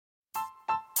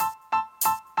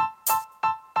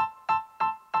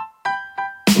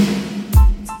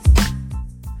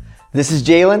This is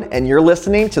Jalen, and you're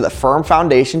listening to the Firm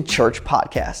Foundation Church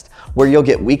Podcast, where you'll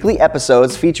get weekly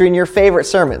episodes featuring your favorite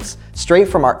sermons, straight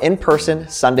from our in-person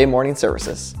Sunday morning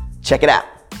services. Check it out.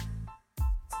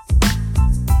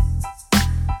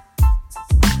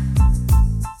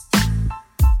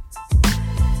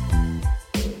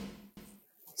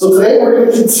 So today we're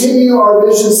going to continue our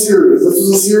vision series. This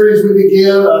was a series we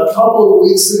began a couple of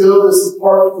weeks ago. This is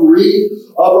part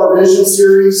 3 of our vision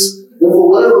series. And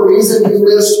for whatever reason you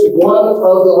missed one of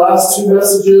the last 2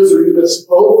 messages or you missed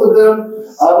both of them,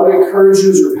 I would encourage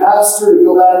you as your pastor to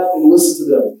go back and listen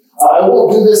to them. I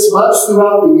won't do this much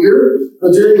throughout the year,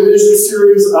 but during the vision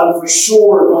series, I'm for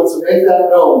sure going to make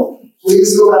that known.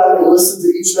 Please go back and listen to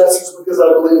each message because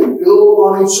I believe they build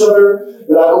on each other,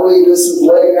 and I believe this is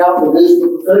laying out the vision,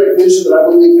 the prophetic vision that I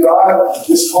believe God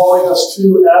is calling us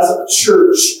to as a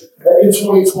church in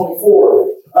 2024.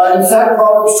 In fact,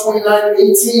 Proverbs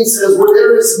 29:18 says, "Where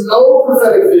there is no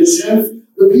prophetic vision,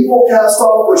 the people cast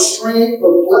off restraint,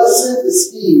 but blessed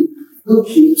is he who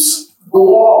keeps the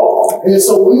law." And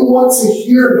so we want to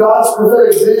hear God's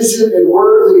prophetic vision and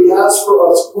word that he has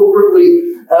for us corporately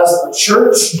as a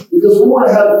church, because we want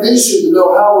to have vision to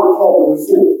know how we're called to move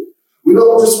forward. We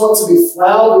don't just want to be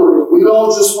floundering. We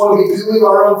don't just want to be doing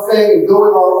our own thing and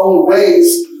going our own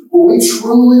ways. But we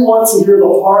truly want to hear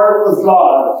the heart of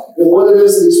God and what it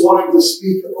is that he's wanting to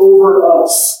speak over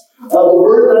us. The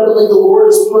word that I believe the Lord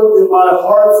has put in my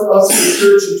heart for us in the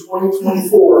church in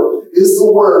 2024 is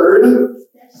the word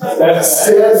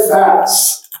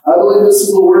steadfast. I believe this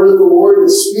is the word that the Lord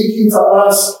is speaking to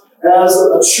us as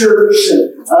a church.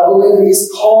 And I believe that he's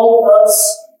called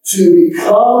us to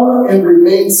become and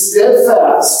remain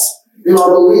steadfast in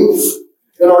our belief,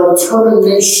 in our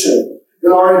determination,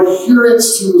 in our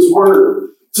adherence to his word,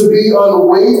 to be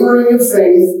unwavering in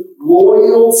faith,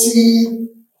 loyalty,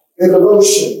 and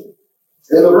devotion.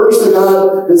 And the verse that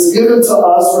God has given to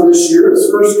us for this year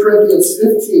is 1 Corinthians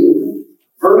 15,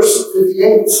 verse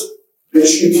 58. Make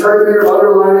sure you turn there and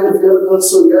underline it if you haven't done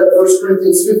so yet. 1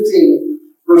 Corinthians 15,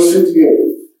 verse 58.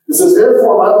 It says,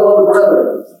 "Therefore, my beloved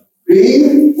brethren,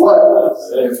 be" what?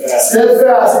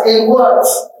 Steadfast in what?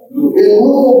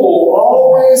 Immovable,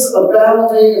 always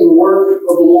abounding in the work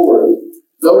of the Lord,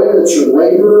 knowing that your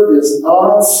labor is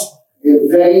not in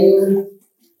vain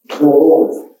in the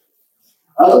Lord.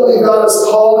 I believe God is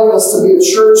calling us to be a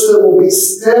church that will be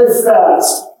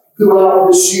steadfast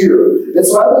throughout this year. And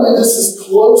so I believe this is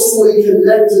closely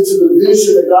connected to the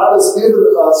vision that God has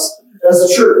given us as a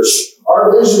church.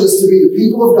 Our vision is to be the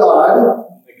people of God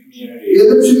in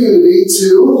the community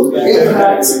to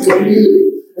impact the community.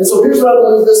 And so here's what I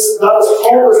believe this God has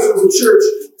called us as a church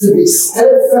to be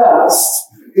steadfast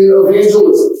in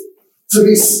evangelism, to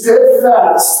be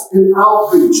steadfast in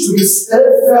outreach, to be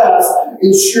steadfast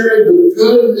in sharing the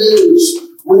good news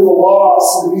with the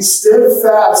lost, and to be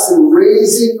steadfast in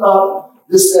raising up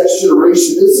this next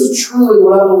generation. This is truly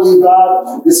what I believe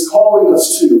God is calling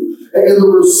us to. And the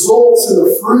results and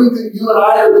the fruit that you and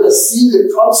I are going to see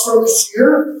that comes from this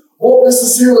year won't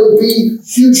necessarily be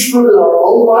huge fruit in our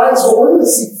own lives, but we're going to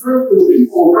see fruit in the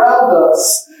people around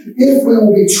us if we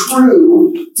will be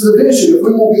true to the vision, if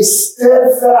we will be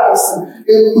steadfast and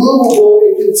immovable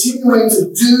and continuing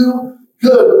to do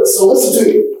good. So listen to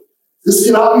me. This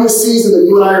cannot be a season that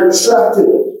you and I are distracted.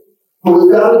 But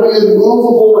we've got to be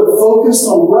immovable and focused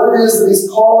on what it is that he's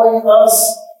calling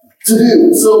us to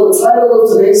do. So the title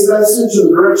of today's message and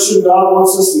the direction God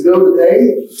wants us to go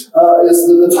today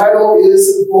the title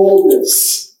is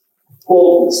Boldness.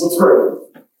 Boldness. Let's pray.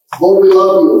 Lord, we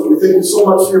love you. We thank you so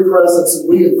much for your presence, and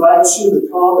we invite you to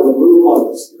come and move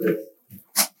on us today.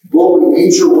 Lord, we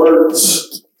need your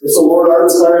words. And so, Lord, our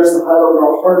desire is to hide over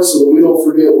our hearts so that we don't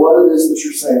forget what it is that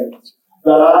you're saying.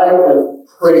 That I am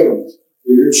praying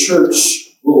that your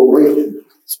church will awaken.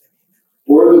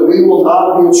 Lord, that we will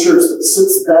not be a church that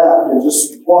sits back and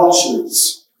just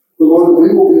watches, but Lord, that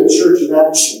we will be a church in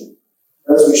action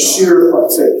as we share our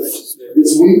faith,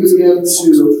 as we begin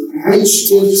to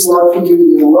reach into our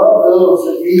community and love those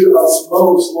that need us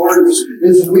most, Lord,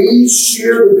 as we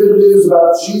share the good news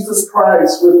about Jesus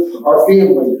Christ with our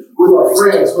family, with our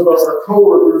friends, with our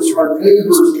coworkers, our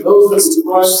neighbors, and those that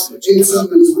we run into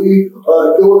as we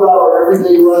go about our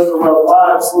everyday running around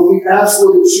lives. Lord, we ask,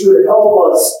 Lord, that you would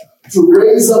help us to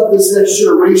raise up this next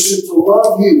generation to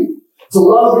love you, to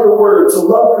love your word, to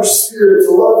love your spirit,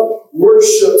 to love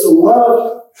worship, to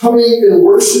love coming and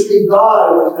worshiping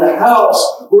God in the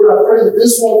house. Lord, I pray that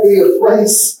this won't be a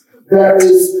place that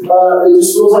is, it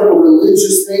just feels like a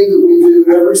religious thing that we do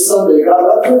every Sunday. God,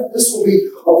 I pray that this will be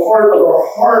a part of our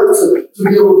heart to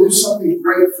be able to do something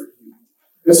great for you.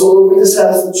 And so, Lord, we just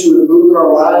ask that you would move in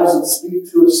our lives and speak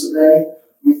to us today.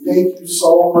 We thank you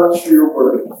so much for your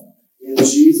word. In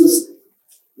Jesus'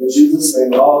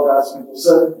 name, all God's people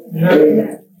said,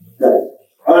 Amen. Okay.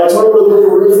 All right, turn to the book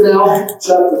of Ruth now.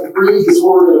 Chapter 3 is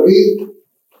where we're going to be.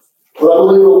 What I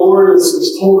believe the Lord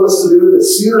has told us to do in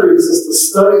this series is to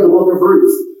study the book of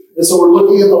Ruth. And so we're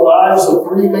looking at the lives of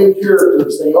three main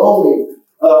characters, Naomi,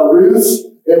 Ruth,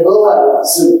 and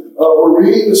Boaz. And we're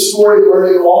reading the story,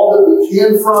 learning all that we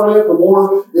can from it. But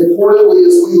more importantly,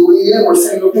 as we lean in, we're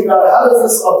saying, okay, God, how does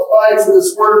this apply to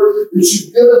this word that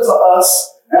you've given to us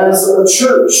as a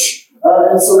church?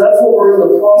 And so that's what we're in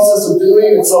the process of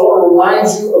doing. And so I want to remind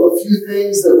you of a few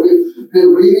things that we've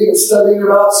been reading and studying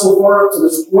about so far up to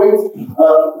this point.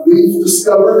 We've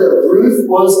discovered that Ruth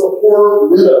was a poor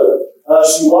widow.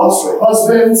 She lost her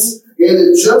husband, and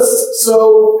it just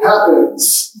so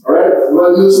happens. All right, I'm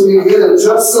going to do this again. It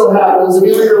just so happens. If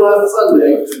you were here last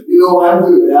Sunday, you know why I'm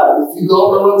doing that. If you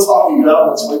don't know what I'm talking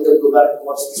about, that's why you got to go back and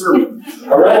watch the sermon.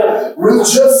 All right, Ruth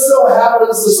just so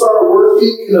happens to start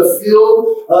working in a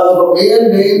field of a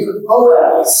man named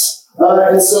Boaz.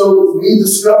 And so we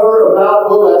discover about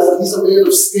Boaz that he's a man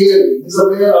of standing. He's a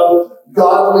man of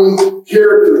godly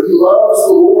character. He loves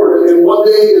the Lord. And one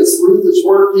day as Ruth is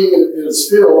working in his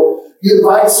field, he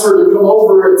invites her to come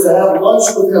over and to have lunch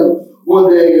with him one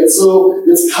day. And so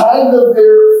it's kind of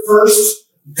their first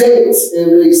date.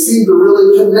 And they seem to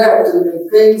really connect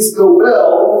and things go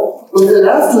well. But then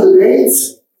after the date,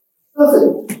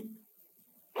 nothing.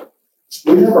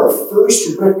 We have our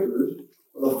first record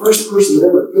of the first person that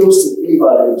ever ghosted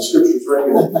anybody in the scriptures right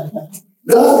here.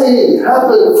 Nothing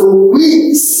happened for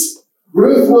weeks.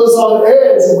 Ruth was on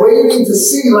edge, waiting to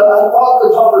see. I thought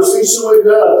the conversation went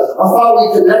good. I thought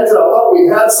we connected. I thought we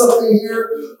had something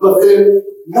here. But then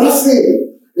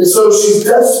nothing. And so she's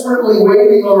desperately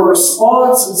waiting on a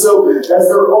response. And so as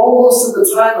they're almost at the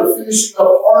time of finishing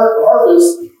up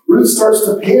harvest, Ruth starts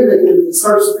to panic and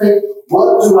starts to think,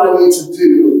 what do I need to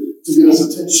do to get his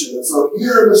attention? And so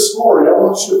here in the story, I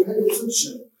want you to pay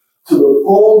attention to the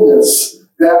boldness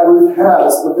that Ruth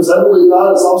has, because I believe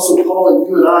God is also calling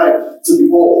you and I to be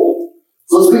bold.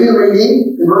 So let's begin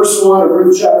reading in verse 1 of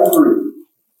Ruth chapter 3.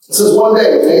 It says, one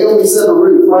day, Naomi said to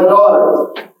Ruth, my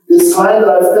daughter, it's time that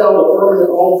I found a permanent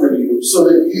home for you, so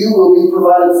that you will be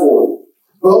provided for.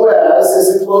 Boaz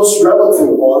is a close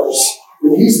relative of ours,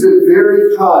 and he's been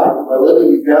very kind by letting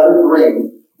you gather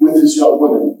grain with his young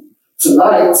women.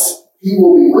 Tonight, he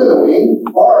will be winnowing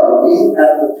barley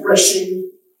at the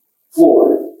threshing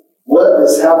floor. What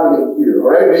is happening here?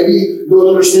 All right, maybe you don't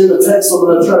understand the text, so I'm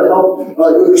going to try to help you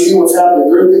understand what's happening.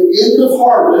 They're at the end of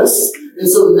harvest, and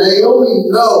so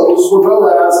Naomi knows where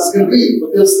Boaz is going to be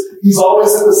because he's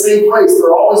always in the same place.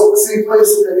 They're always in the same place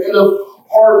at the end of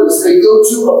harvest. They go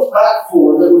to a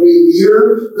platform that would be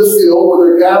near the field where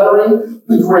they're gathering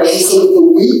the grain so that the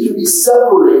wheat can be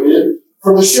separated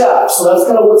from the chaff. So that's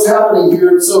kind of what's happening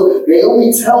here. And so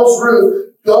Naomi tells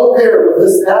Ruth, go there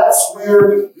because that's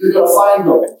where you're going to find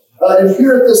them. And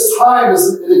here at this time is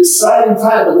an exciting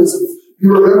time because if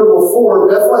you remember before,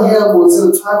 Bethlehem was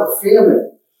in a time of famine.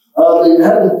 They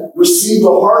hadn't received a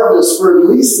harvest for at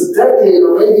least a decade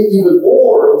or maybe even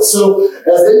more. And so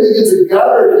as they begin to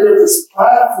gather here at this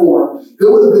platform,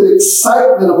 there would have been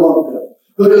excitement among them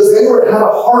because they had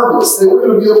a harvest. They were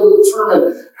going to be able to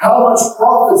determine how much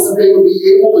profits that they would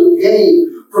be able to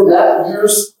gain from that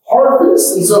year's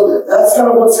harvest. And so that's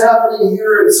kind of what's happening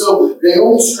here. And so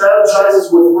Naomi strategizes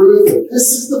with Ruth that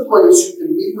this is the place you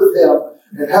can meet with him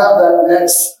and have that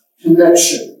next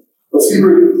connection. Let's keep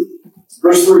reading.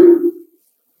 Verse 3.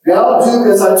 Now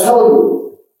do as I tell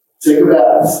you. Take a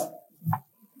bath.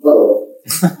 Uh-oh.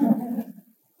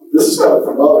 This is coming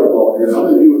from mother-in-law here. How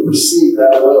many of you would receive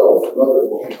that well from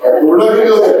mother-in-law? Right, we're not going to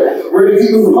go there. We're going to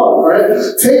keep moving on. Right?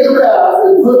 Take a bath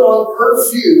and put on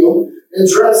perfume and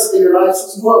dress in your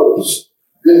nicest clothes.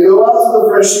 Then go out to the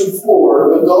threshing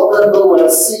floor, but don't let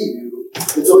Boaz see you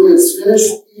until he has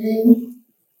finished eating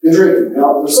and drinking.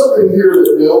 Now, there's something here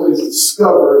that Naomi's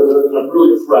discovered that I'm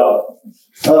really proud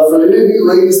of. For any of you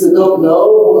ladies that don't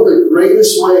know, one of the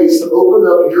greatest ways to open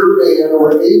up your man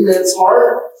or a man's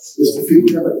heart is to feed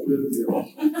him a good meal.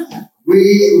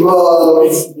 We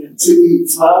love to eat.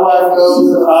 My wife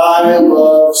knows that I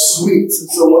love sweets. And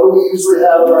so what do we usually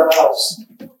have in our house?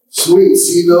 Sweets.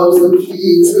 He knows the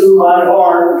key to my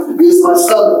heart is my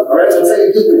stomach. All right, that's how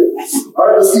you get there. All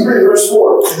right, let's keep reading. Verse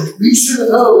 4. Be sure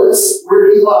to notice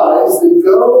where he lies, then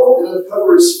go and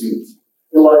uncover his feet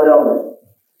and lie down there.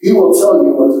 He will tell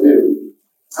you what to do.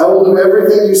 I will do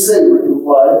everything you say, Ruth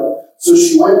replied. So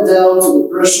she went down to the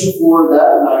threshing floor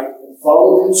that night and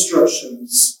followed the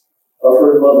instructions of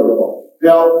her mother-in-law.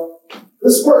 Now,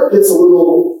 this part gets a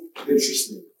little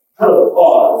interesting. kind of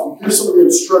odd. If you hear some of the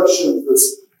instructions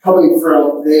that's coming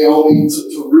from Naomi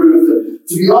to Ruth, and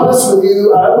to be honest with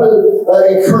you, I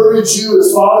would encourage you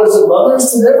as fathers and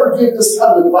mothers to never give this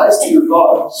kind of advice to your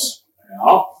daughters.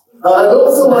 I don't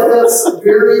feel like that's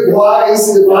very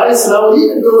wise advice, and I would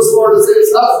even go as far as to say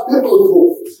it's not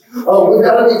biblical. We've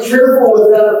got to be careful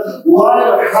with that line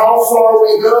of how far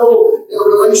we go in a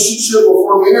relationship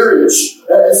before marriage.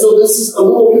 And so this is a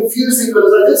little confusing, but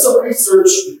as I did some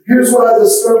research, here's what I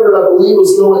discovered I believe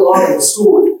was going on in the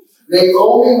story.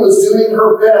 Naomi was doing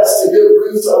her best to get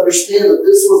Ruth to understand that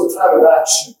this was a time of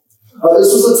action.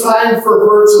 This was a time for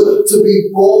her to be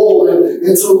bold and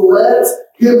to let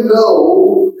him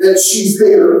know that she's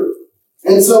there.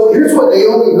 And so here's what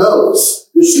Naomi knows.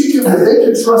 That they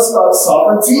can trust God's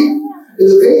sovereignty, and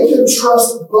that they can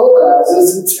trust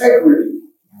Boaz's integrity.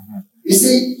 You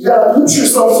see, you got to put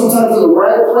yourself sometimes in the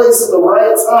right place at the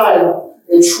right time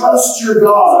and trust your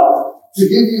God to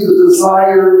give you the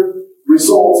desired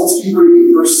results. Let's keep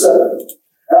reading, verse 7.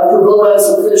 After Boaz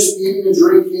had finished eating and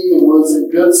drinking and was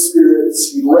in good spirits,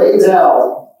 he lay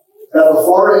down at the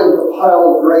far end of the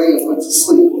pile of grain and went to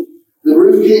sleep. Then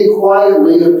Ruth came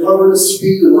quietly and covered his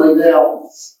feet and lay down.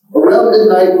 Around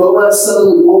midnight, Boaz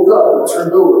suddenly woke up and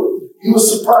turned over. He was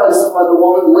surprised to find a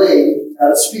woman laying at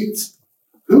his feet.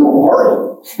 Who are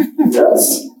you?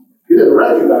 Yes. He didn't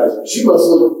recognize her. She must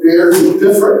look very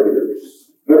different here.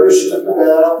 Remember, she took a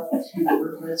bath.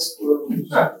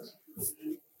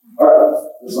 All right,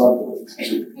 that's on.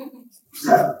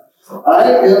 I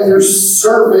am your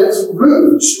servant,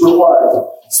 Ruth, she replied.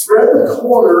 Spread the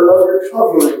corner of your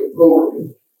covering over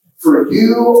me, for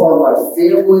you are my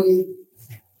family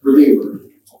redeemer.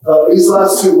 These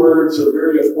last two words are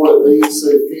very important. They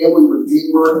say family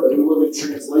redeemer, a New Living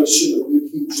Translation of New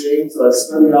King James that I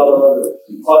studied out of.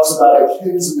 It talks about a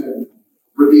kinsman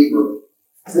redeemer.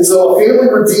 And so a family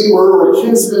redeemer or a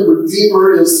kinsman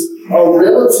redeemer is a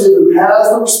relative who has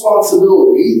the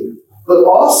responsibility, but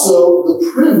also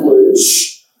the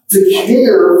privilege to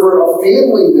care for a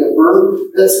family member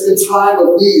that's in time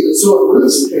of need. And so in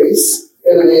Ruth's case,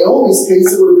 and in Naomi's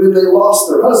case, it would have been they lost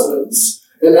their husbands.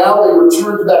 And now they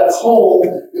returned back home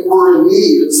and were in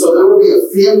need. And so there would be a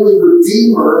family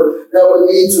redeemer that would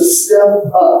need to step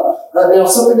up. Now,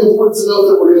 something important to note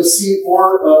that we're going to see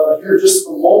more here in just a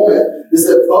moment is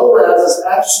that Boaz is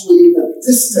actually a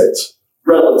distant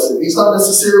relative. He's not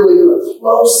necessarily the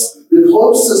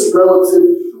closest relative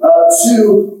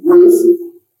to Ruth.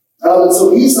 And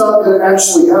so he's not going to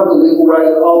actually have the legal right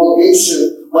and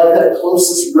obligation like that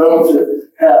closest relative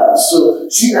has. So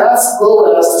she asked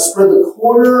Boaz to spread the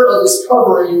corner of his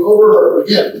covering over her.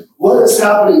 Again, what is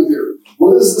happening here?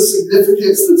 What is the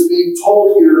significance that's being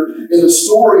told here in the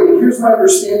story? And here's my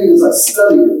understanding as I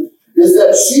studied it, is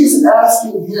that she's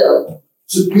asking him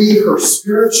to be her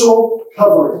spiritual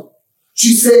covering.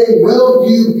 She's saying, will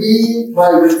you be my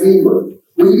redeemer?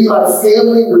 Will you be my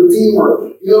family redeemer?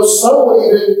 You know, some would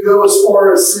even go as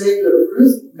far as saying that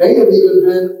Ruth may have even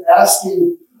been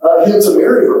asking him to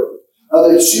marry her.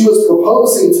 That she was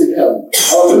proposing to him.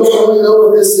 We don't really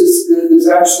know if this is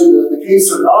actually the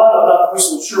case or not. I'm not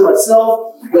personally sure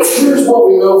myself. But here's what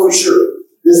we know for sure,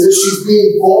 is that she's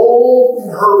being bold in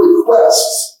her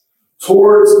requests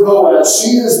towards Boaz.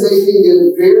 She is making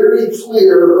it very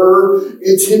clear her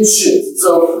intentions.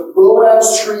 So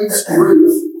Boaz treats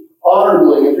Ruth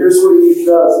honorably. And here's what he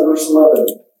does in verse 11.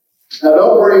 Now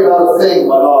don't worry about a thing,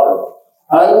 my daughter.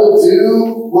 I will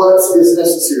do what is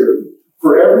necessary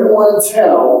for everyone in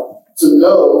town to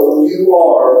know you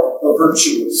are a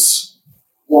virtuous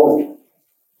woman.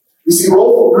 You see,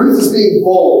 Ruth is being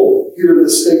bold here in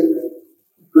this statement,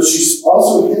 but she's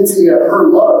also hinting at her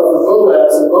love for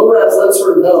Boaz, and Boaz lets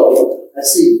her know, I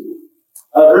see you.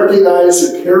 I recognize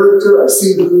your character, I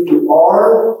see who you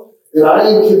are, and I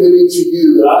am committing to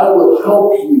you that I will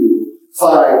help you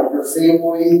find your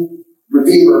family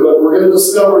redeemer. But we're going to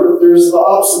discover that there's the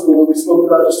obstacle that we spoke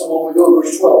about just a moment ago,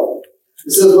 verse 12.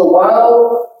 It says, but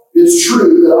while it's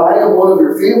true that I am one of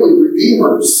your family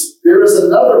redeemers, there is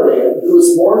another man who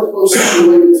is more closely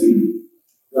related to you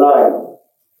than I am.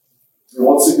 And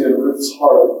once again, Ruth's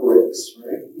heart breaks,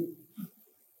 right?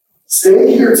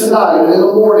 Stay here tonight, and in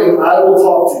the morning I will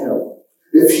talk to him.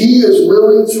 If he is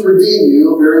willing to redeem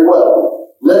you, very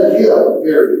well, let him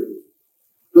marry you.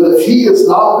 But if he is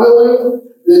not willing,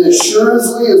 then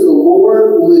assuredly as the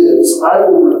Lord lives, I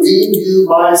will redeem you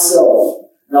myself.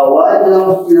 Now lie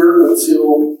down here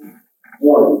until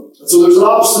morning. And so there's an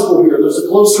obstacle here. There's a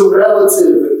closer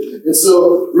relative. And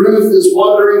so Ruth is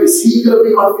wondering, is he going to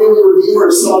be my family redeemer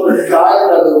or some other guy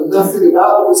that I know nothing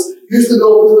about? Because here's the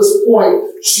deal to this point.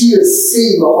 She has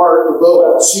seen the heart of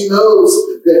Boaz. She knows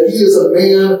that he is a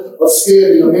man of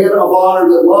standing, a man of honor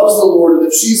that loves the Lord,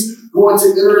 and if she's going to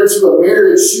enter into a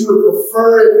marriage, she would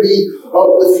prefer it be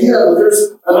with him. But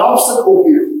there's an obstacle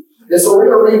here. And so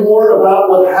we're going to read more about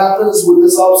what happens with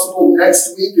this obstacle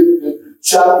next week in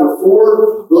chapter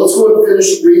 4. But let's go ahead and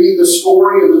finish reading the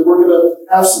story, and then we're going to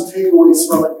have some takeaways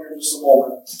from it here in just a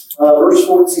moment. Verse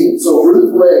 14. So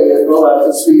Ruth lay at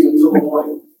Boaz's feet until the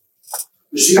morning.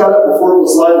 But she got up before it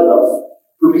was light enough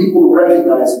for people to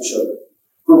recognize each other.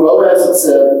 For Boaz had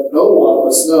said, no one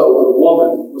must know that a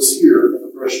woman was here on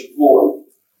the threshing floor.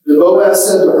 Then Boaz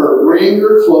said to her, bring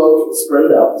your cloak and spread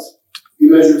it out. He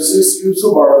measured 6 scoops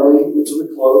of barley into the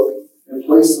cloak and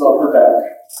placed it on her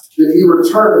back. Then he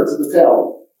returned to the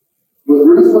town. When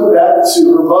Ruth went back to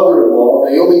her mother-in-law,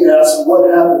 Naomi asked, what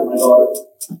happened, my daughter?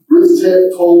 Ruth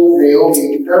told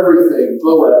Naomi everything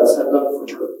Boaz had done for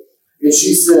her. And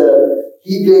she said,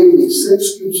 he gave me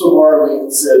 6 scoops of barley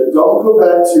and said, don't go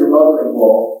back to your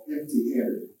mother-in-law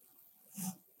empty-handed.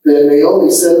 Then Naomi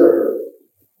said to her,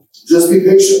 just be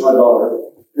patient, my daughter,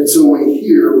 until we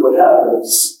hear what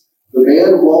happens. The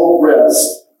man won't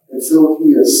rest until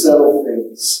he has settled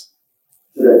things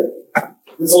today.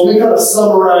 And so let me kind of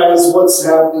summarize what's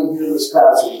happening here in this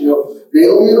passage.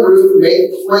 Naomi and Ruth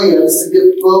make plans to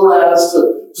get Boaz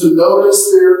to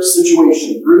notice their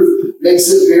situation. Ruth makes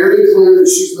it very clear that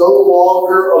she's no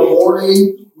longer a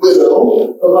mourning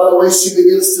widow. But by the way she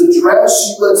begins to dress,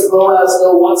 she lets Boaz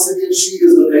know once again she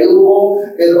is available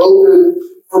and open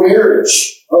for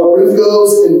marriage. Ruth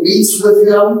goes and meets with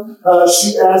him.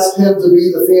 She asks him to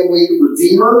be the family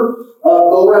redeemer.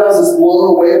 Boaz is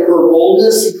blown away at her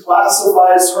boldness. He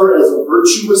classifies her as a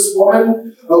virtuous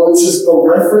woman, which is a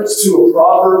reference to a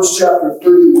Proverbs chapter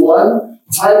 31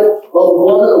 type of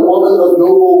woman, a woman of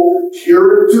noble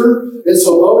character. And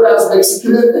so Boaz makes a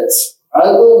commitment.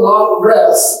 I will not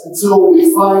rest until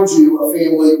we find you a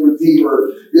family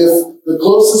redeemer. If the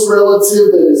closest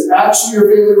relative that is actually your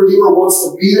family redeemer wants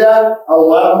to be that, I'll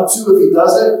allow him to. If he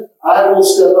doesn't, I will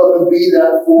step up and be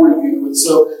that for you. And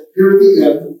so here at the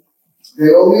end,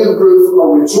 Naomi and Ruth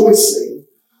are rejoicing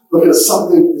because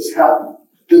something is happening.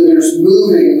 That there's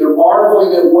moving, and they're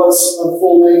marveling at what's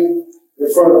unfolding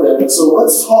in front of them. And so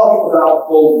let's talk about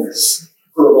boldness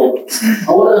for a moment.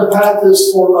 I want to unpack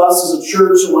this for us as a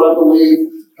church and what I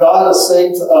believe God is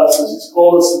saying to us as He's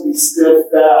called us to be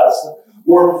steadfast.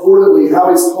 More importantly, how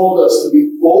He's called us to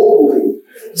be boldly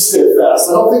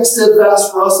steadfast. I don't think steadfast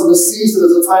for us in this season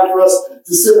is a time for us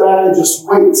to sit back and just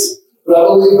wait. But I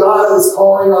believe God is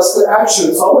calling us to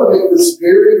action. So I want to make this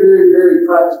very, very, very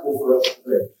practical for us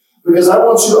today. Because I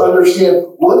want you to understand,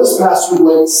 what is Pastor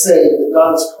Blake saying that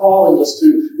God is calling us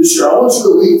to this year? I want you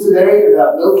to leave today and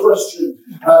have no question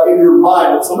in your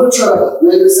mind. So I'm going to try to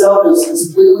lay this out as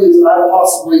clearly as I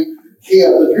possibly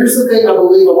can. But here's the thing I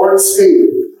believe I've already stated.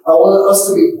 I want us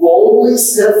to be boldly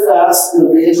steadfast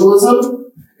in evangelism,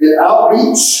 in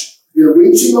outreach, in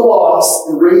reaching the lost,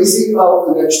 and raising up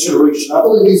the next generation. I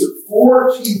believe these are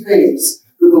 4 key things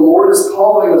that the Lord is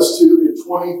calling us to in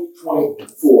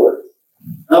 2024.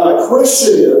 Now, my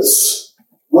question is,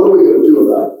 what are we going to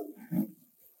do about it?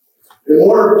 And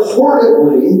more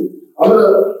importantly, I'm going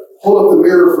to hold up the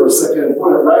mirror for a second and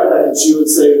point it right back at you and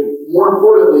say, more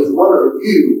importantly, what are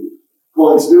you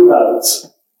going to do about it?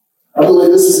 I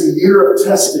believe this is a year of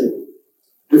testing.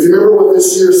 If you remember what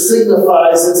this year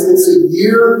signifies, it's a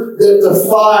year that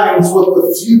defines what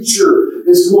the future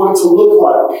is going to look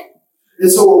like.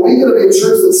 And so are we going to be a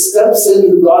church that steps in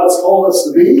who God has called us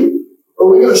to be? Or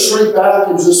are we going to shrink back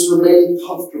and just remain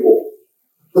comfortable?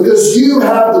 Because you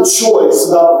have the choice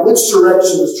about which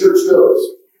direction this church goes.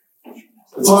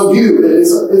 It's on you.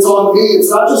 It's on me. It's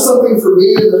not just something for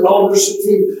me and the eldership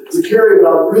team to carry,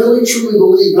 but I really, truly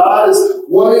believe God is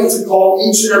wanting to call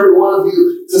each and every one of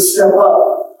you to step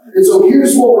up. And so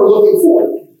here's what we're looking for.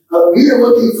 We are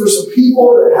looking for some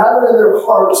people that have it in their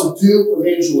heart to do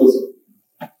evangelism.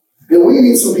 And we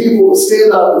need some people to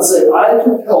stand up and say, I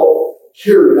can help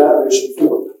carry that vision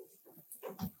forward.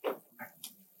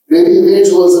 Maybe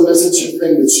evangelism isn't your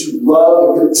thing that you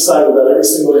love and get excited about every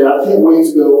single day. I can't wait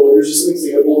to go, here's just an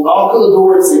example, knock on the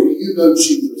door and say, do you know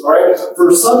Jesus? All right?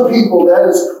 For some people, that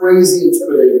is crazy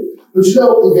intimidating. But you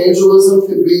know, evangelism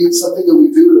can be something that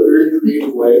we do in a very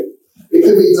creative way. It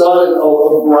can be done in a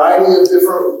variety of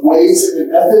different ways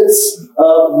and methods.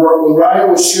 When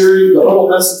Ryan was sharing the whole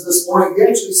message this morning, he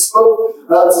actually spoke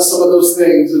to some of those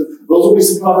things. And those will be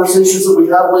some conversations that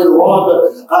we have later on.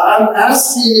 But I'm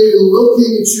asking you,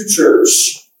 looking at you,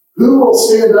 church, who will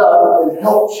stand up and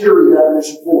help carry that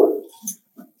mission forward?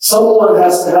 Someone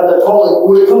has to have that calling.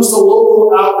 When it comes to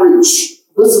local outreach,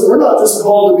 Listen, we're not just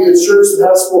called to be a church that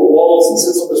has four walls and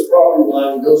sits on this property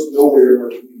line and goes nowhere in our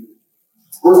community.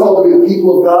 We're called to be the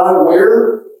people of God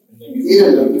where?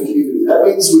 In the community. That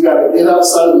means we got to get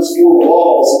outside of these four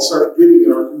walls and start giving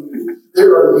in our community.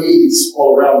 There are needs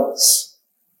all around us.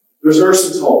 There's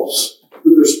nursing homes.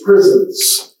 There's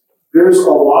prisons. There's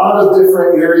a lot of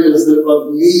different areas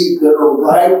of need that are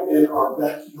right in our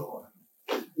backyard.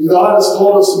 And God has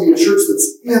called us to be a church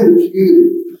that's in the community.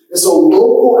 And so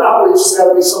local outreach has got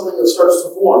to be something that starts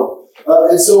to form.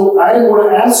 And so I want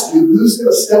to ask you, who's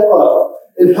going to step up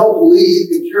and help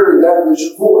lead and carry that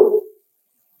vision forward?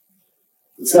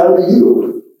 It's got to be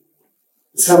you.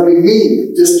 It's got to be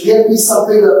me. It just can't be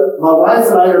something that my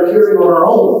wife and I are carrying on our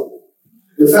own.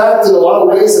 In fact, in a lot of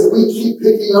ways, if we keep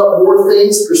picking up more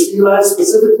things, Christine and I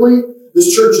specifically,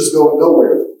 this church is going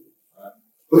nowhere.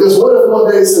 Because what if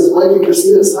one day says, Blake and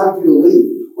Christina, it's time for you to leave?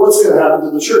 What's going to happen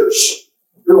to the church?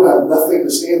 We'll have nothing to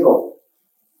stand on.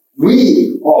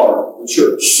 We are the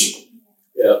church.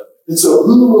 Yeah. And so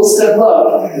who will step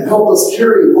up and help us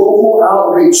carry local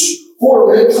outreach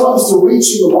forward when it comes to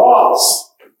reaching the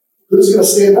lost? Who's going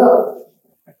to stand up?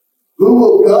 Who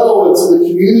will go into the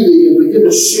community and begin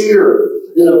to share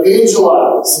and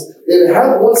evangelize and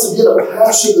have once again a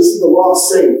passion to see the lost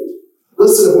saved?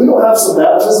 Listen, if we don't have some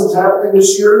baptisms happening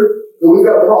this year, then we've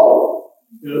got a problem.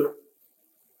 Yeah.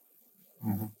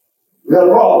 We've got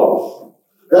a problem.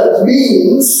 That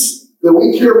means that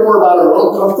we care more about our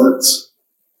own comfort.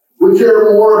 We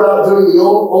care more about doing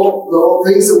the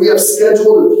things that we have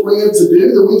scheduled and planned to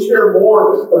do than we care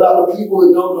more about the people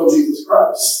that don't know Jesus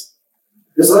Christ.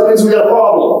 And so that means we got a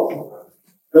problem.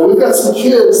 And we've got some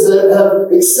kids that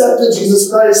have accepted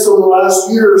Jesus Christ over the last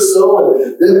year or so,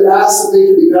 and they've asked if they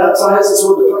can be baptized. And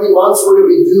so in the coming months, we're going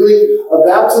to be doing a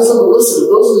baptism. But listen, if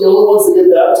those are the only ones that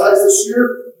get baptized this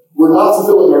year, we're not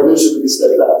fulfilling our vision to be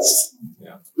steadfast.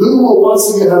 Yeah. Who will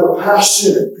once again have a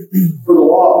passion for the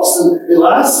lost? And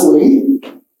lastly,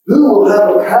 who will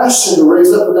have a passion to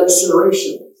raise up the next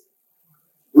generation?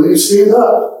 Will you stand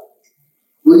up?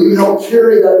 Will you help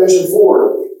carry that vision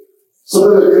forward?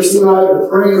 Something that Christina and I have been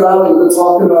praying about and we've been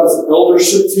talking about as an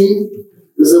eldership team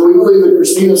is that we believe that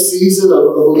Christina's season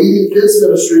of leading kids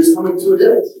ministry is coming to an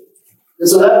end. And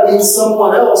so that means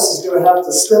someone else is going to have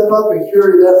to step up and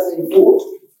carry that thing forward.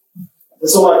 And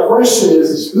so my question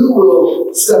is who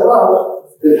will step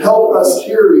up and help us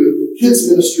carry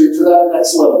kids ministry to that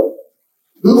next level?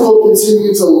 Who will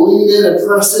continue to lean in and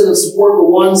press in and support the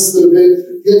ones that have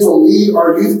been to lead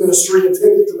our youth ministry and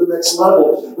take it to the next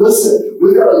level? Listen,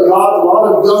 we've got a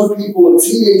lot of young people and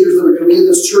teenagers that are going to be in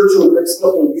this church over the next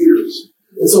couple of years.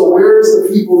 And so where's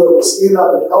the people that will stand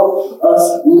up and help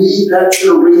us lead that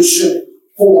generation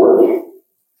forward?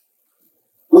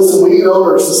 Listen, we need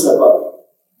owners to step up,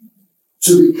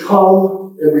 to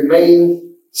become and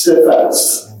remain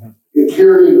steadfast in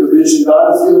carrying the vision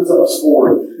God has given to us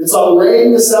forward. And so I'm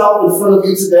laying this out in front of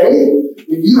you today,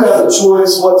 and you have a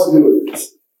choice what to do with it.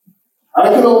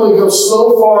 I can only go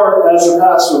so far as your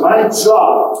pastor. My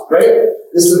job, right,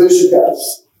 is to vision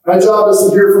cast. My job is to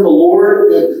hear from the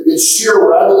Lord and share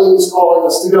where I believe He's calling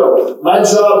us to go. My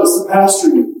job is to pastor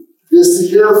you, is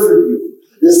to care for you,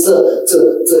 is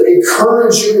to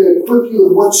encourage you and equip you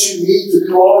with what you need to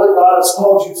do all that God has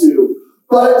called you to.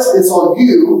 But it's on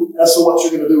you as to what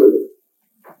you're going to do with it.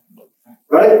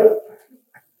 Right?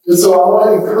 And so I want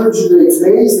to encourage you today.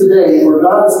 Today's the day where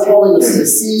God is calling us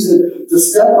this season to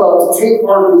step up, to take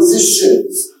our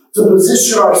positions, to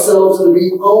position ourselves to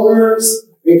be owners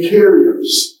and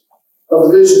carriers of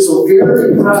the vision. So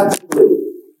very practically,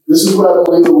 this is what I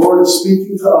believe the Lord is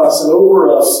speaking to us and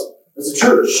over us as a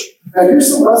church. Now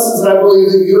here's some lessons that I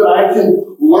believe that you and I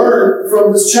can learn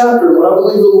from this chapter. What I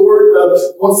believe the Lord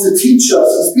wants to teach us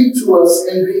and speak to us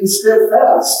in being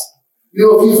steadfast. You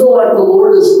know, if you feel like the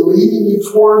Lord is leading you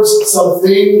towards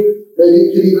something, that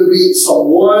it could even be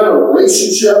someone or a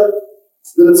relationship,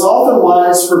 then it's often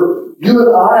wise for you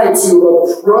and I to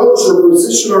approach or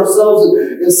position ourselves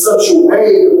in such a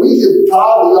way that we give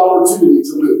God the opportunity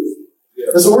to move. Yeah.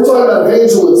 And so we're talking about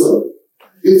evangelism.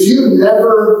 If you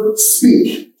never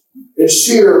speak and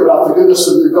share about the goodness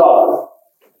of your God,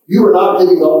 you are not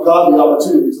giving God the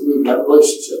opportunity to move in that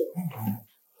relationship.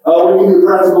 I'll give you a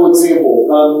practical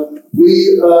example.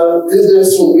 We did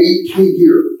this when we came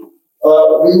here.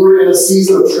 We were in a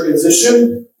season of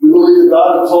transition. We believe that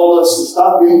God had called us to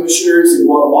stop being missionaries in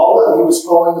Guatemala, and He was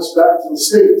calling us back to the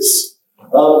States.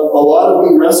 A lot of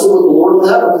me wrestled with the Lord on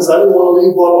that because I didn't want to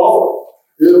leave Guatemala.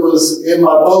 It was in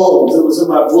my bones. It was in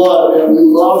my blood, and we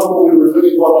loved what we were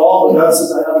doing in Guatemala. And God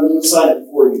says, I have a new assignment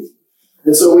for you.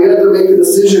 And so we had to make a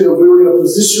decision if we were going to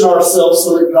position ourselves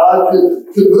so that God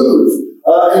could move.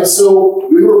 And so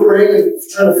we were praying and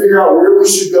trying to figure out where we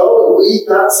should go, and we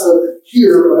got to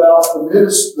hear about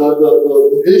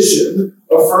the vision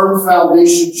of Firm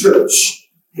Foundation Church.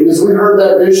 And as we heard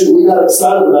that vision, we got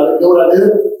excited about it. You know what I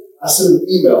did? I sent an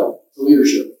email to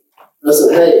leadership. And I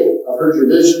said, hey, I've heard your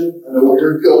vision. I know where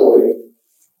you're going.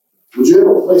 Would you have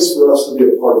a place for us to be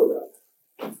a part of that?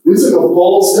 We took a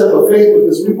bold step of faith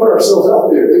because we put ourselves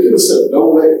out there. They could have said, no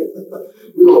way.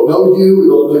 We don't know you. We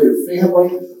don't know your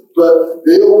family. But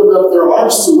they opened up their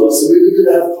hearts to us, and we began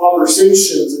to have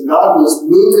conversations, and God was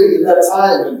moving in that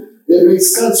time, and it made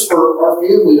sense for our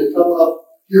family to come up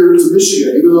here to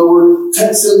Michigan, even though we're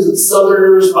Texans and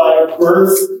Southerners by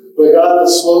birth, but God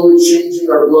is slowly changing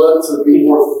our blood to be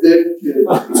more thick and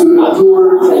to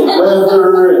endure cold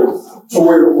weather and to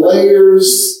wear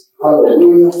layers.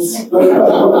 Hallelujah. But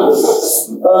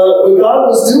God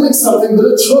was doing something, but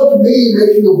it took me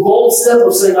making a bold step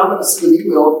of saying, I'm going to send an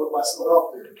email and put myself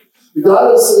out there.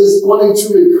 God is wanting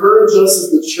to encourage us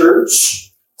as the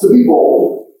church to be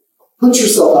bold. Put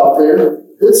yourself out there.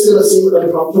 It's going to seem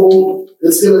uncomfortable.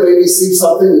 It's going to maybe seem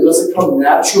something that doesn't come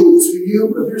naturally to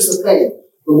you. But here's the thing.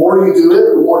 The more you do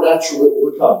it, the more natural it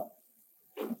will become.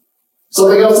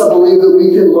 Something else I believe that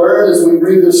we can learn as we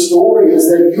read this story is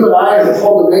that you and I are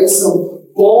called to make some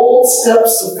bold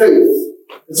steps of faith.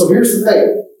 And so here's the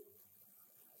thing.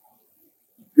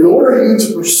 In order for you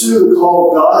to pursue the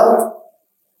call of God,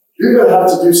 you're going to have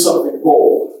to do something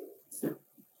bold. Let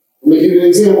me give you an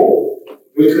example.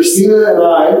 When Christina and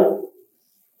I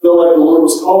felt like the Lord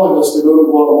was calling us to go to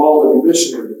Guatemala to be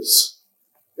missionaries,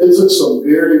 it took some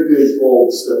very big,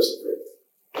 bold steps of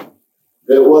faith.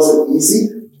 It wasn't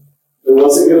easy. It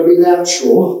wasn't going to be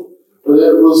natural. But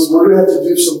we're going to have to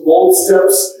do some bold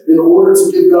steps in order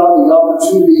to give God the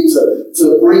opportunity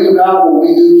to bring about what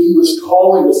we knew He was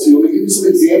calling us to. Let me give you some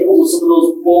examples of some of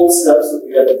those bold steps that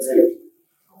we had to take.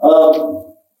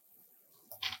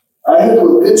 I had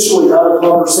to eventually have a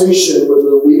conversation with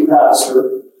the lead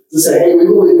pastor to say, hey, we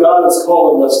believe God is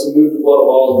calling us to move to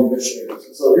Guatemala and be missionaries.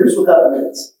 And so here's what that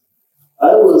meant.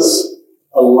 I was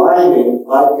aligning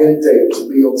my end date to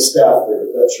be on staff there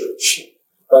at that church.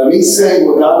 By me saying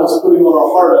what God was putting on our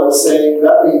heart, I was saying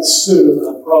that means soon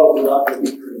I'm probably not going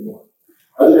to be here anymore.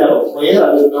 I didn't have a plan.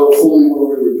 I didn't know fully where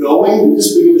we were going. We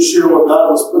just began to share what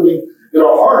God was putting in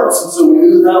our hearts. And so we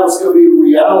knew that was going to be a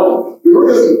reality. We were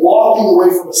going to be walking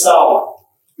away from a salary.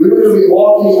 We were going to be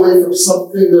walking away from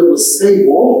something that was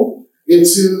stable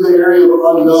into the area of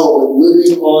unknown and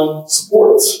living on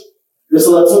support. And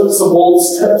so that took some bold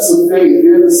steps of faith.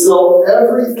 We had to sell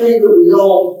everything that we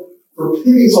owned for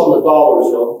pennies on the dollars,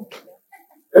 y'all.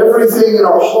 Everything in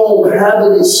our home had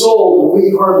to be sold, and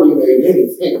we hardly made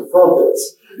anything from it.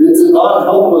 It did not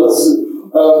help us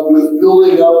with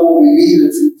building up what we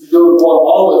needed to go to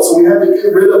Guatemala. So we had to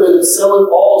get rid of it and sell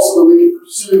it all so that we could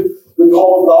pursue the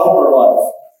call of God in our life.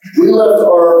 We left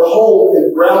our home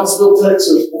in Brownsville,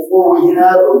 Texas before we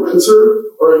had a renter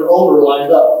or an owner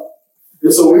lined up.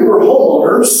 And so we were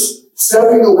homeowners,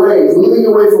 stepping away, moving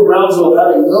away from Brownsville,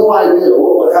 having no idea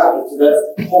what would happen to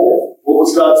that home. What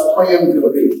was God's plan going to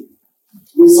be?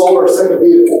 We sold our second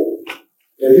vehicle.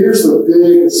 And here's the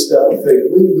big step of faith.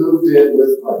 We moved in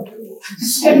with my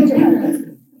in-laws.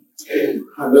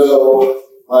 I know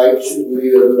Mike and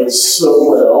Leah so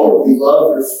well. We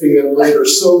love your family. They're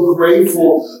so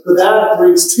grateful. But that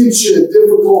brings tension and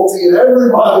difficulty in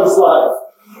everybody's life.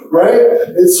 Right?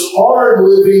 It's hard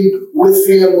living with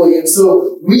family. And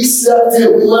so we stepped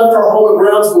in. We left our home in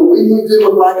Brownsville. We moved in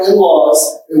with my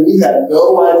in-laws, and we had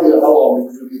no idea how long we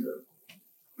were going to be there.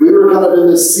 We were kind of in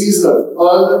this season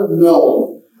of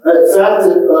unknown. In fact,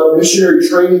 at missionary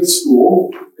training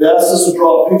school, they asked us to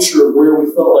draw a picture of where we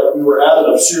felt like we were at.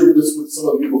 And I've shared this with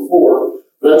some of you before.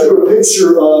 But I drew a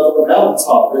picture of a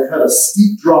mountaintop, and it had a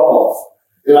steep drop-off.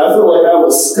 And I felt like I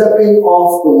was stepping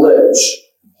off the ledge,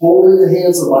 holding the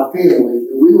hands of my family,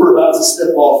 and we were about to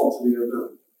step off into the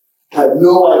unknown. I had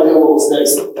no idea what was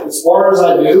next. As far as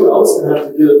I knew, I was going to have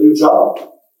to get a new job.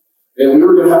 And we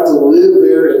were going to have to live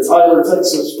there in Tyler,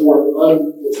 Texas for an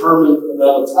undetermined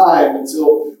amount of time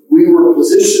until we were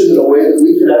positioned in a way that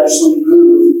we could actually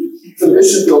move to the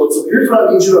mission field. So here's what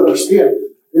I need you to understand.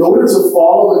 In order to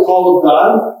follow the call of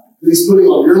God that He's putting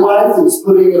on your life, that He's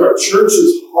putting in our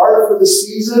church's heart for this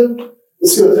season,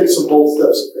 it's going to take some bold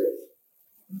steps of faith.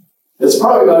 It's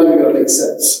probably not even going to make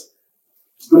sense.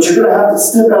 But you're going to have to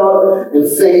step out in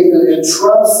faith and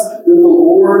trust that the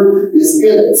Lord is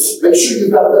in it. Make sure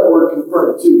you've got that word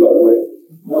confirmed too, by the way.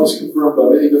 That was confirmed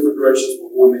by many different directions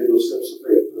before we made those steps of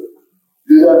faith. But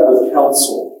do that with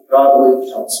counsel, godly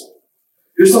counsel.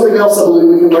 Here's something else I believe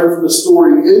we can learn from the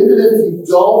story. Even if you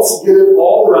don't get it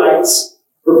all right,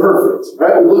 or perfect,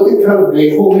 right? We look at kind of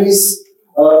Naomi's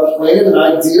plan and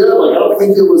idea. Like, I don't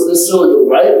think it was necessarily the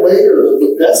right way or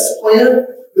the best plan.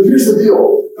 But here's the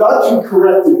deal. God can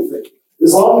correct anything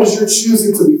as long as you're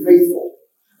choosing to be faithful.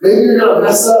 Maybe you're going to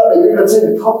mess up. Maybe you're going to take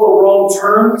a couple of wrong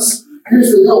turns.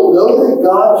 Here's the deal. Know that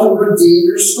God can redeem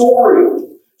your story.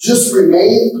 Just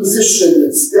remain positioned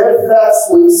and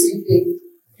steadfastly seeking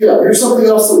Him. Here's something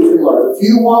else that we can learn. If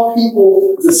you want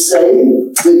people to say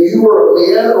that you are a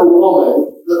man or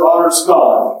woman that honors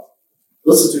God,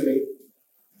 listen to me.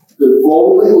 That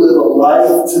boldly live a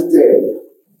life today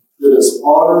that is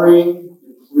honoring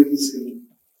and pleasing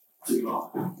to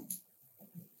God.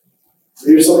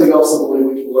 Here's something else I believe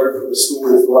we can learn from the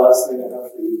story. It's the last thing I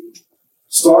have for you.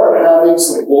 Start having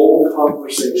some bold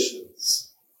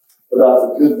conversations about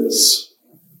the goodness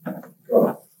of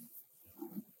God.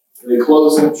 And in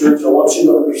closing, church, I want you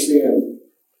to understand,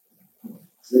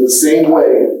 in the same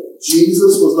way,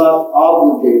 Jesus was not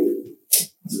obligated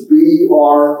to be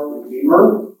our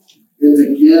Redeemer and to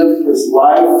give His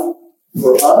life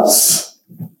for us.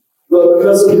 But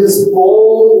because of His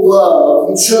bold love,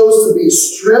 He chose to be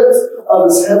stripped of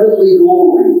His heavenly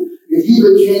glory. And He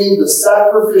became the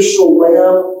sacrificial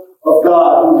Lamb of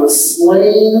God who was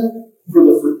slain for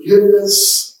the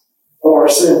forgiveness of our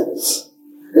sins.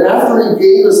 And after He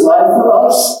gave His life for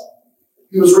us,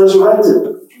 He was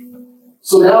resurrected.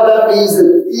 So now that means that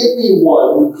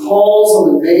anyone who calls on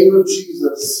the name of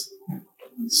Jesus will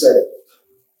be saved.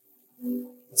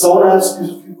 So I want to ask you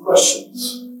a few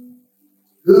questions.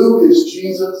 Who is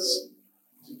Jesus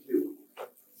to you?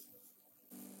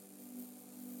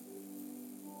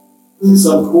 Is He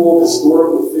some cool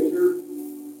historical figure?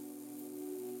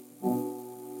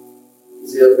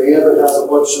 Is He a man that has a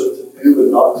bunch of to do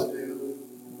and not to do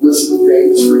list of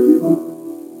things for you?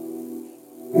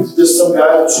 Is he just some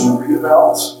guy that you read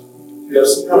about? Do you have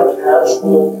some kind of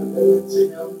casual commitment to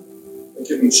Him that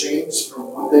can be changed from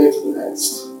one day to the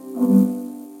next?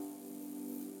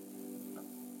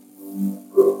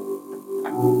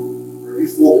 Are you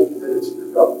fully committed to your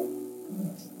God?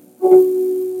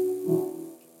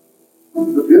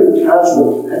 If you have a casual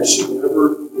connection whenever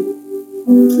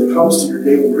it comes to your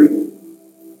daily reading,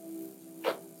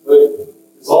 but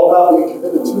it's all about being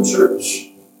committed to a church.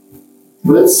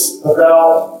 But it's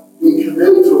about being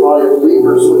committed to a body of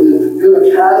believers. So if you have a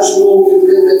casual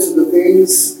commitment to the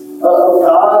things of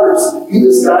God, or is He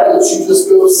this guy that you just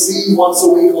go see once a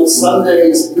week on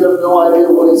Sundays and you have no idea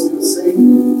what He's going to say?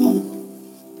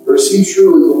 Or is He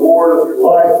truly the Lord of your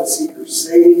life? Is He your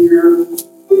Savior?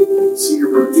 Is He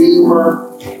your Redeemer?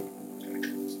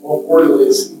 More importantly,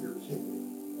 is He your King?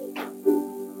 I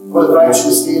want to invite you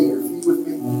to stand to your feet with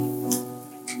me.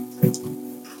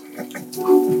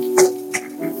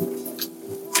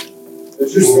 As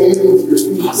you're standing to your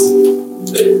feet, I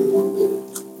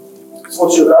just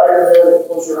want you to bow your head and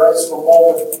close your eyes for a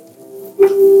moment.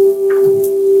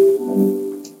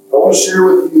 I want to share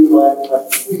with you my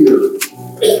fear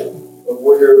of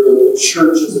where the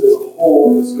church as a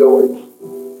whole is going.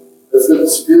 As that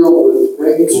it's filled with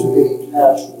way too many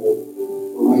casual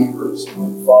believers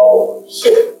and followers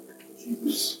of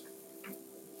Jesus.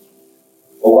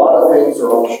 A lot of things are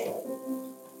optional.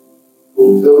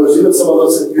 There's even some of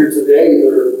us in here today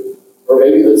that are, or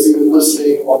maybe that's even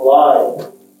listening online,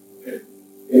 and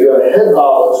you have a head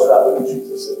knowledge about who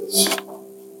Jesus is,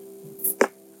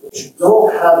 but you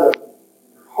don't have it in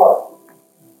your heart.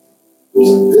 There's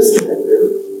a disconnect there.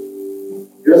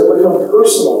 It doesn't become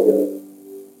personal yet.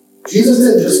 Jesus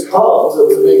didn't just come to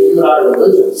make you and I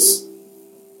religious.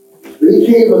 But He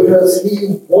came because He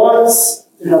wants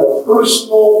to have a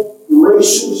personal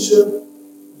relationship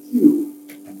with you.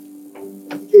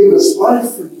 He gave His life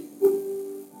for you.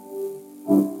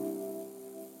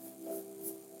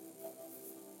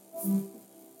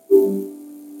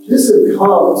 He didn't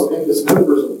come to make us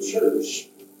members of the church.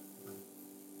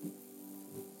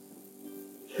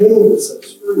 He came to set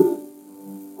us free.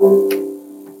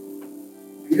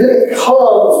 He didn't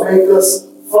come to make us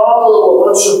follow a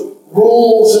bunch of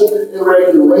rules and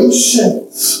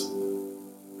regulations.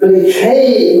 But He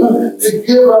came to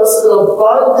give us an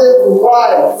abundant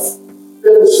life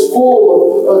that is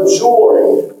full of joy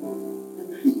and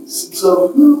peace. And so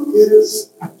who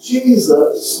is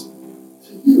Jesus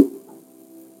to you?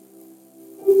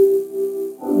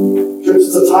 Church,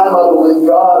 it's a time I believe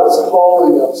God is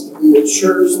calling us to be a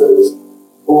church that is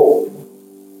bold.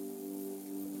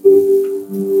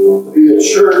 To be a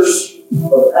church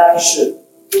of action.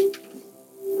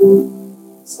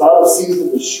 It's not a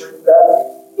season to shrink back.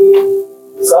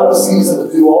 It's not a season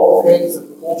to do all the things that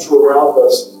the culture around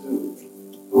us is doing.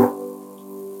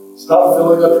 It's Stop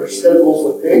filling up your schedules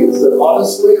with things that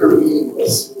honestly are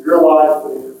meaningless in your life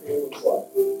and in your family's life.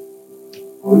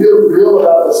 We get real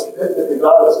about this commitment that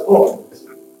God has called us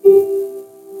to.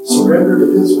 Surrender to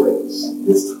His ways,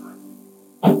 His time.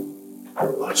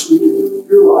 And watch what you can do in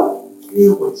your life,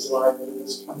 your family's life, and in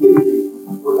this community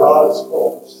where God has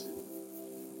called us to.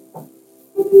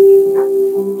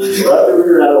 Right where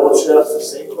you're at, I want you to ask the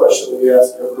same question we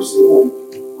ask every single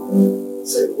week.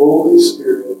 Say, Holy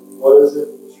Spirit, what is it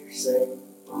that you're saying?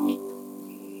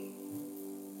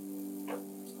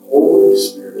 Holy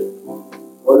Spirit,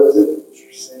 what is it that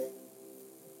you're saying?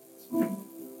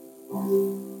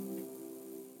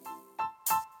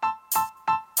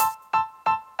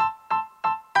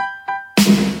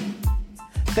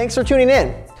 Thanks for tuning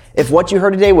in. If what you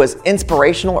heard today was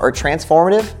inspirational or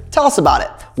transformative, tell us about it.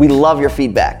 We love your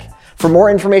feedback. For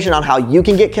more information on how you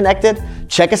can get connected,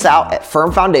 check us out at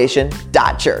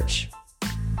firmfoundation.church.